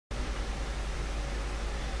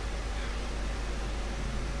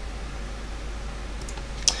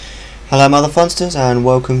Hello Mother Funsters, and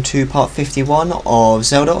welcome to part 51 of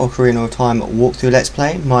Zelda Ocarina of Time walkthrough Let's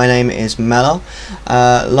Play. My name is Mellar.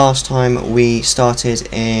 Last time we started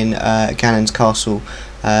in Ganon's castle,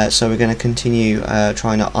 so we're going to continue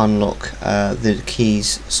trying to unlock the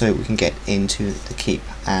keys so we can get into the keep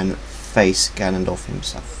and face Ganondorf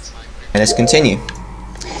himself. Okay, let's continue.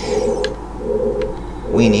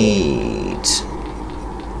 We need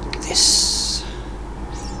this.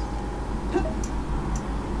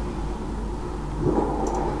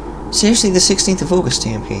 Seriously, the 16th of August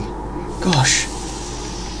TMP? Gosh.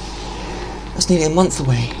 That's nearly a month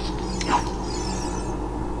away.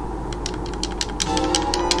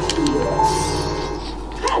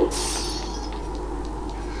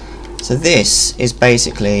 So this is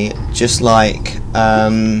basically just like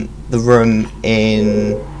the room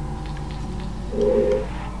in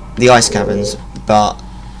the ice caverns, but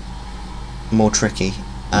more tricky.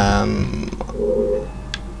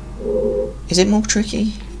 Is it more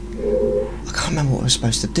tricky? I can't remember what we're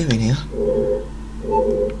supposed to do in here.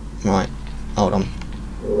 Right, hold on.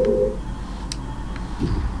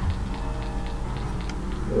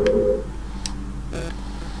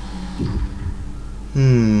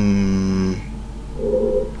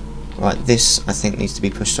 Right, this I think needs to be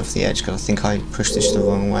pushed off the edge because I think I pushed this the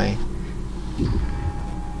wrong way.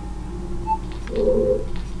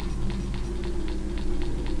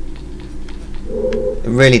 It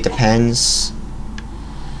really depends.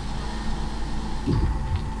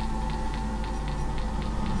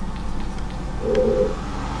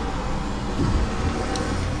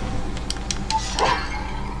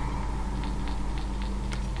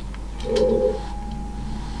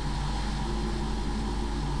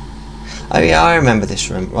 Oh yeah, I remember this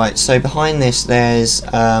room. Right, so behind this there's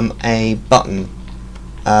a button,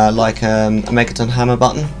 like a Megaton hammer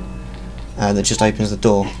button, that just opens the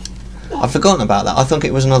door. I've forgotten about that. I thought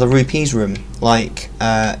it was another rupees room, like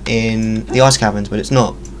in the ice caverns, but it's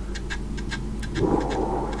not.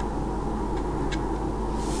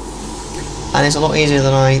 And it's a lot easier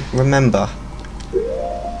than I remember.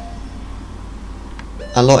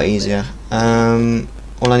 A lot easier.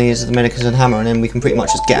 All I need is the Megaton hammer, and then we can pretty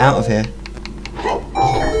much just get out of here.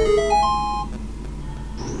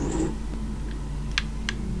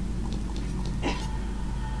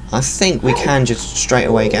 I think we can just straight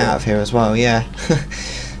away get out of here as well, yeah.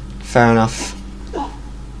 Fair enough.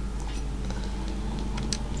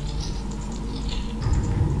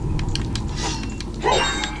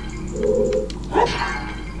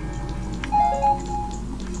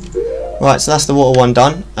 Right, so that's the water one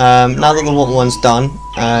done. Now that the water one's done,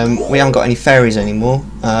 we haven't got any fairies anymore,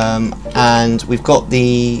 and we've got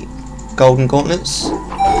the golden gauntlets.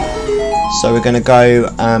 So we're going to go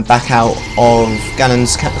back out of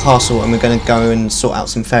Ganon's castle, and we're going to go and sort out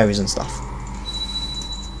some fairies and stuff.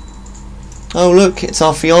 Oh look, it's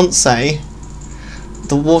our fiancée.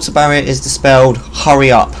 The water barrier is dispelled. Hurry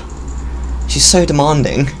up. She's so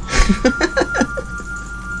demanding.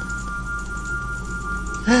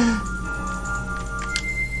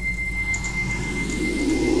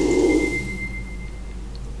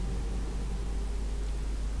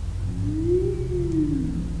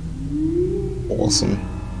 Awesome.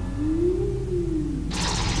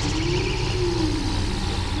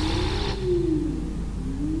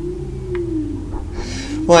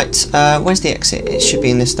 Right, where's the exit? It should be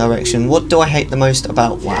in this direction. What do I hate the most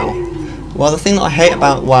about WoW? Well, the thing that I hate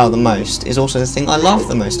about WoW the most is also the thing I love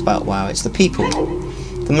the most about WoW. It's the people.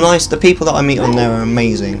 The people that I meet on there are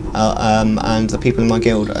amazing, and the people in my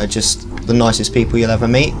guild are just the nicest people you'll ever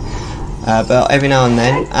meet. But every now and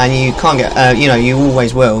then, and you can't get, you know, you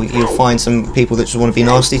always will, you'll find some people that just want to be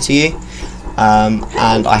nasty to you,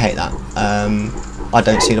 and I hate that. I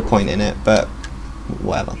don't see the point in it, but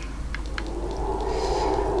whatever.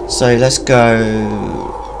 So let's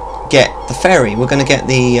go get the fairy. We're going to get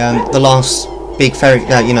the last big fairy,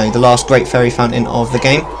 you know, the last great fairy fountain of the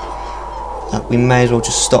game. We may as well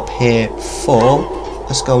just stop here for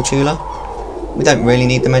a Skulltula. We don't really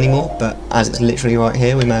need them anymore, but as it's literally right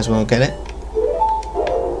here, we may as well get it.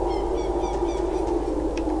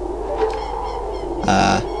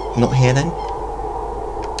 Not here then.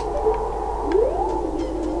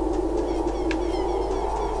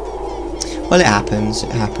 Well, it happens,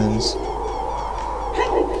 it happens.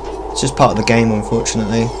 It's just part of the game,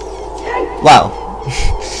 unfortunately. Well,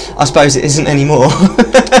 I suppose it isn't anymore.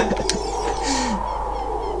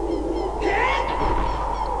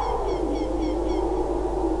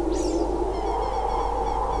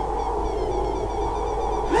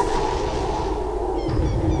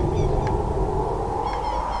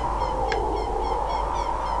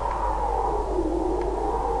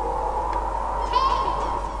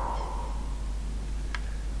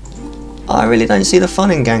 really don't see the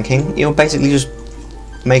fun in ganking. You're basically just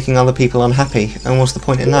making other people unhappy, and what's the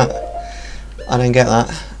point in that? I don't get that.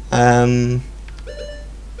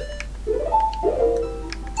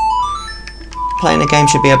 Playing a game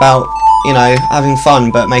should be about, you know, having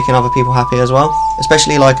fun but making other people happy as well,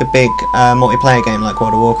 especially like a big multiplayer game like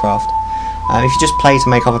World of Warcraft. If you just play to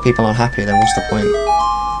make other people unhappy, then what's the point?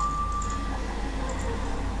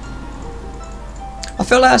 I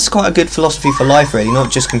feel like that's quite a good philosophy for life, really,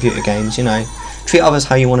 not just computer games, you know. Treat others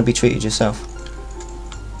how you want to be treated yourself.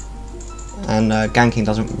 And ganking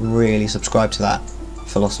doesn't really subscribe to that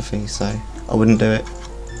philosophy, so I wouldn't do it.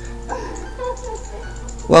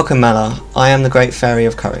 Welcome, Mellar. I am the Great Fairy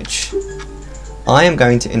of Courage. I am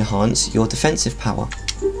going to enhance your defensive power.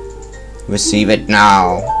 Receive it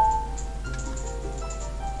now.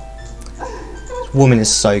 This woman is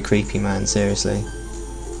so creepy, man, seriously.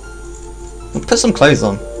 Put some clothes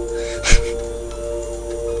on.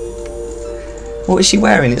 What is she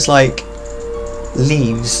wearing? It's like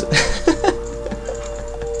leaves.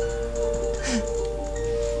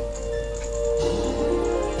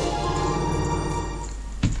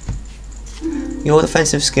 Your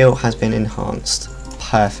defensive skill has been enhanced.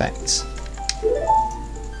 Perfect.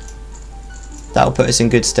 That will put us in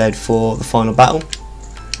good stead for the final battle.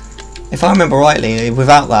 If I remember rightly,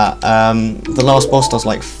 without that, the last boss does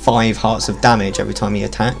like 5 hearts of damage every time he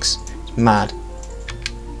attacks. It's mad.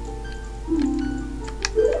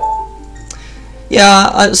 Yeah,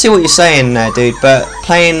 I see what you're saying there, dude, but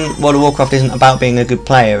playing World of Warcraft isn't about being a good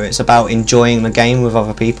player, it's about enjoying the game with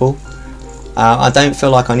other people. I don't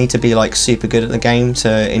feel like I need to be like super good at the game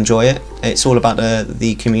to enjoy it. It's all about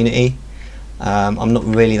the community. I'm not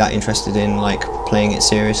really that interested in like playing it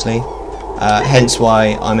seriously. Hence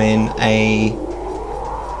why I'm in a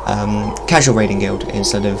casual raiding guild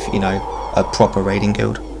instead of, you know, a proper raiding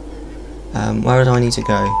guild. Where do I need to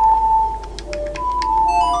go?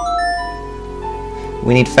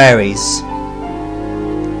 We need fairies.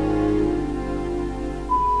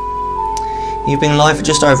 You've been live for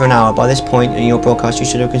just over an hour. By this point in your broadcast you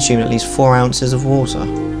should have consumed at least 4 ounces of water.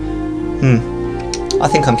 I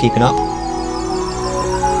think I'm keeping up.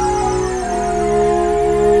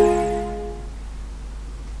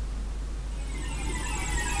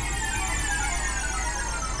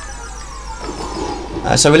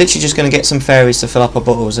 So we're literally just going to get some fairies to fill up our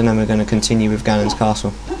bottles, and then we're going to continue with Ganon's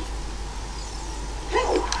castle.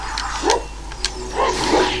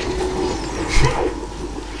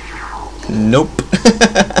 Nope.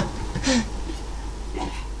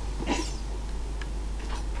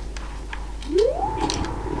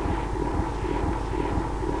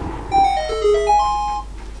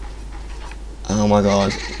 Oh my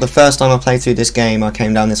god. The first time I played through this game I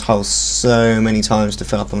came down this hole so many times to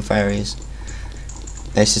fill up on fairies.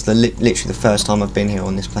 This is literally the first time I've been here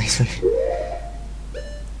on this playthrough.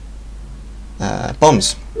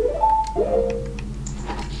 Bombs.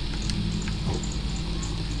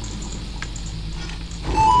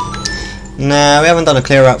 Nah, we haven't done a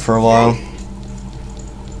clear out for a while.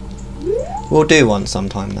 We'll do one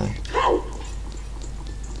sometime though.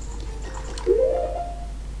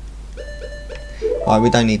 Alright, we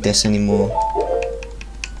don't need this anymore.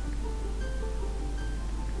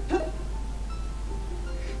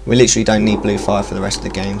 We literally don't need blue fire for the rest of the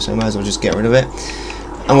game, so we might as well just get rid of it.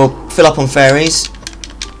 And we'll fill up on fairies.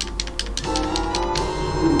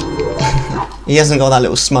 He hasn't got that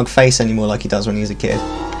little smug face anymore like he does when he was a kid.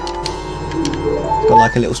 He's got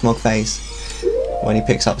like a little smug face when he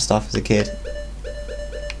picks up stuff as a kid.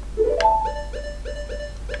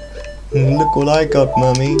 Look what I got,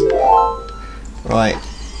 mummy. Right.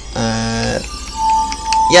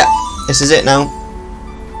 Yeah, this is it now.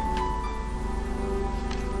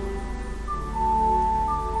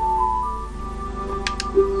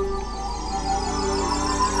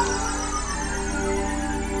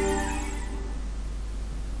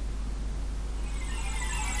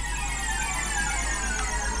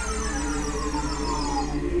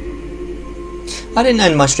 I didn't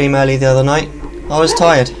end my stream early the other night. I was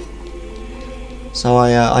tired, so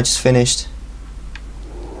I just finished.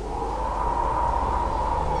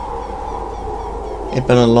 It's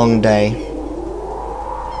been a long day.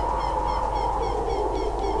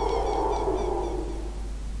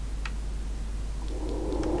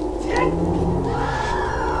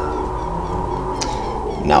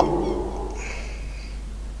 No.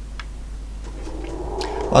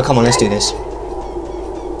 Well, come on, let's do this.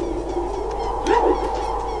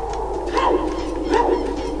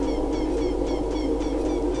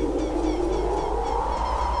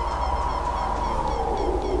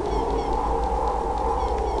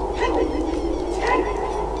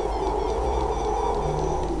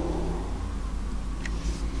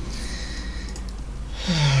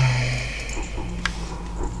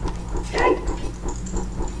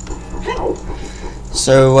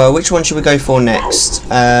 So which one should we go for next? We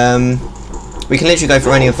can literally go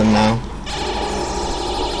for any of them now.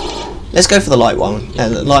 Let's go for the light one.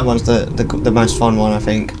 The light one's the most fun one, I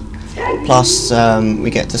think. Plus, we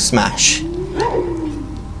get to smash.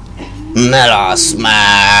 Mellar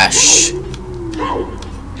smash!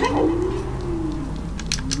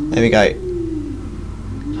 There we go.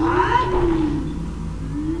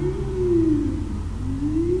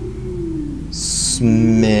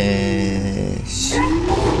 Smash.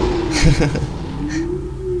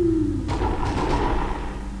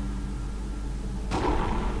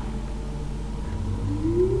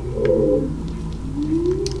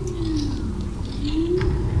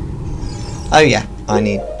 Oh yeah,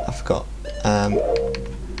 I forgot.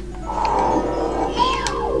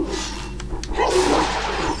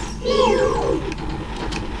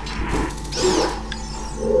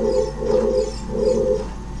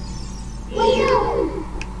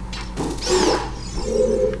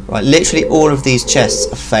 Right, literally all of these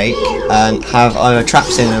chests are fake and have either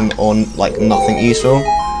traps in them or like nothing useful.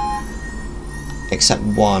 Except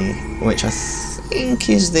one, which I think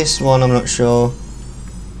is this one, I'm not sure.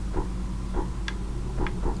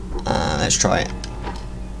 Let's try it.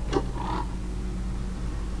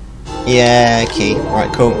 Yeah, key.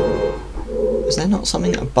 Right, cool. Is there not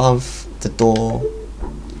something above the door?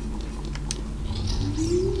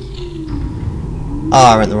 Oh,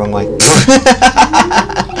 I went the wrong way.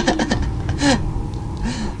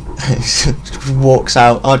 Walks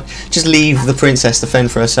out. I'll just leave the princess to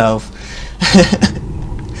fend for herself.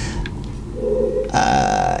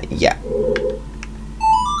 Yeah.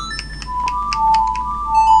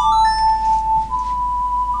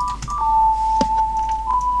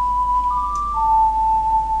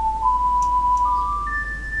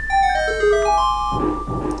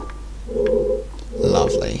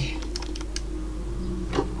 Lovely.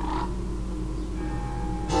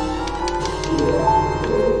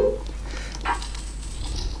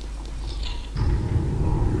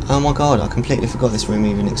 Oh my god, I completely forgot this room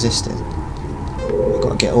even existed. I've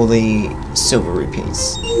got to get all the silver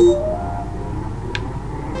rupees.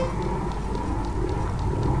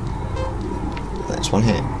 There's one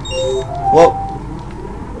here. Whoa!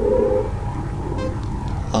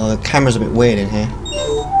 Oh, the camera's a bit weird in here.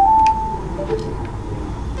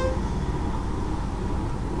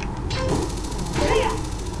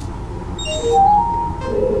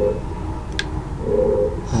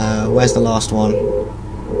 Where's the last one?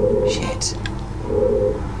 Shit.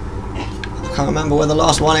 I can't remember where the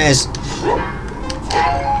last one is.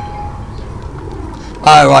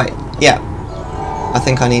 Oh, right. Yeah. I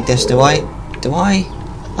think I need this, do I? Do I?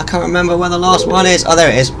 I can't remember where the last one is. Oh, there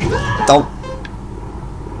it is. Don't.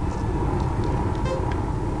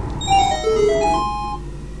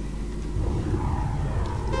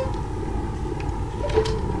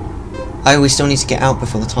 Oh, we still need to get out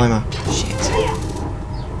before the timer. Shit.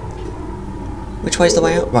 Which way's the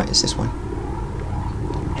way out? Right, it's this one.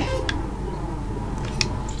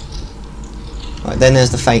 Right, then there's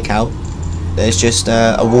the fake out. There's just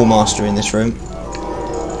a wall master in this room.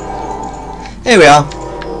 Here we are.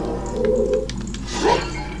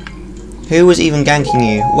 Who was even ganking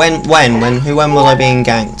you? When was I being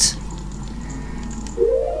ganked?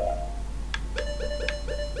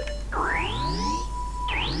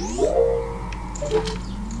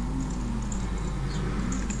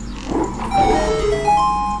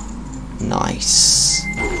 Nice.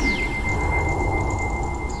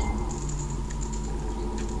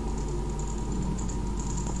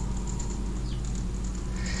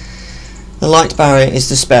 The light barrier is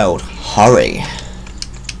dispelled. Hurry.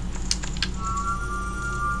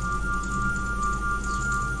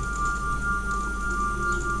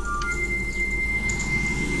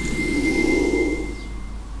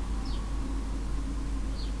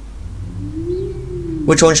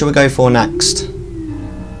 Which one should we go for next?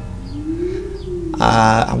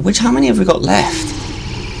 How many have we got left?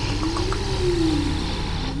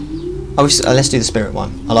 Oh, let's do the spirit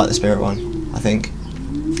one. I like the spirit one, I think.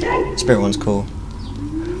 Spirit one's cool.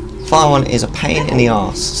 Fire one is a pain in the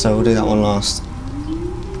arse, so we'll do that one last.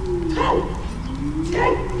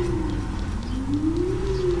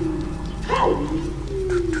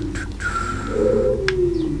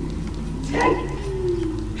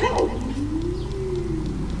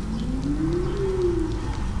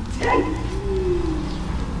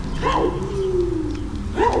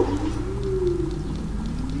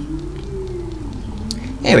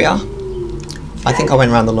 Here we are. I think I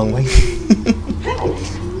went round the long way.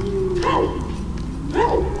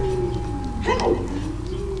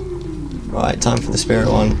 Right, time for the spirit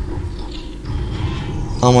one.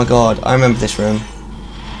 Oh my god, I remember this room.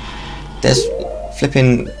 There's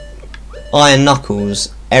flipping iron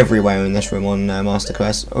knuckles everywhere in this room on Master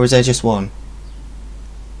Quest, or is there just one?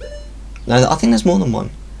 No, I think there's more than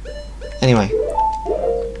one. Anyway.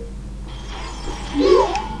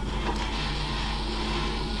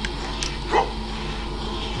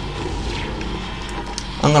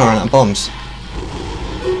 I'm gonna run out of bombs.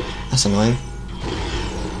 That's annoying.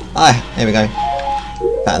 Ah, here we go.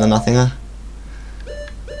 Better than nothing, huh?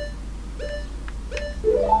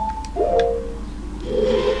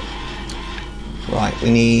 Right,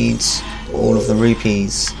 we need all of the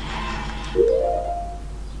rupees.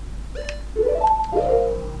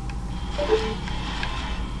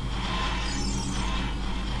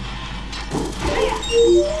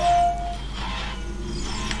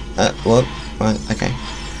 What? Right, okay.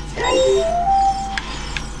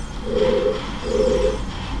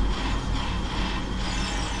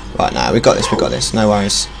 Right, now we got this, no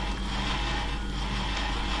worries.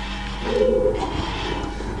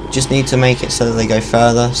 Just need to make it so that they go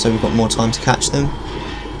further, so we've got more time to catch them.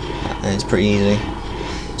 And it's pretty easy.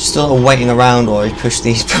 Just a lot of waiting around while we push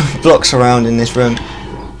these blocks around in this room.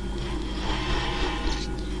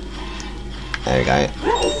 There we go.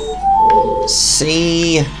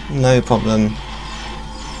 See, no problem.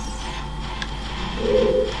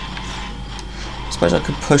 I suppose I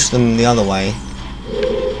could push them the other way.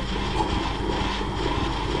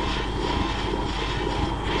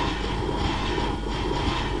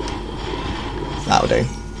 That'll do.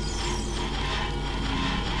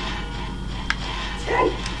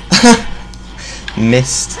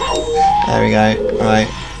 Missed. There we go. Right.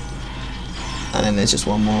 And then there's just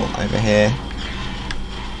one more over here. I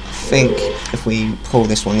think if we pull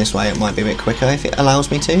this one this way, it might be a bit quicker if it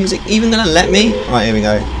allows me to. Is it even going to let me? Right, here we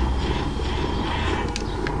go.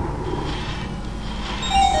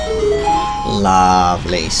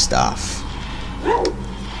 Lovely stuff.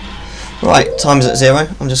 Right, time's at 0.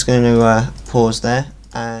 I'm just going to pause there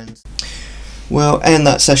and we'll end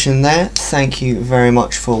that session there. Thank you very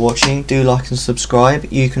much for watching. Do like and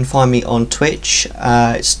subscribe. You can find me on Twitch.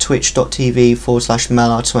 It's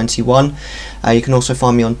twitch.tv/Mellar21. You can also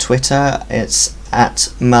find me on Twitter. It's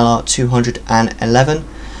at Mellar211.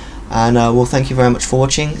 And well, thank you very much for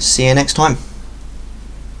watching. See you next time.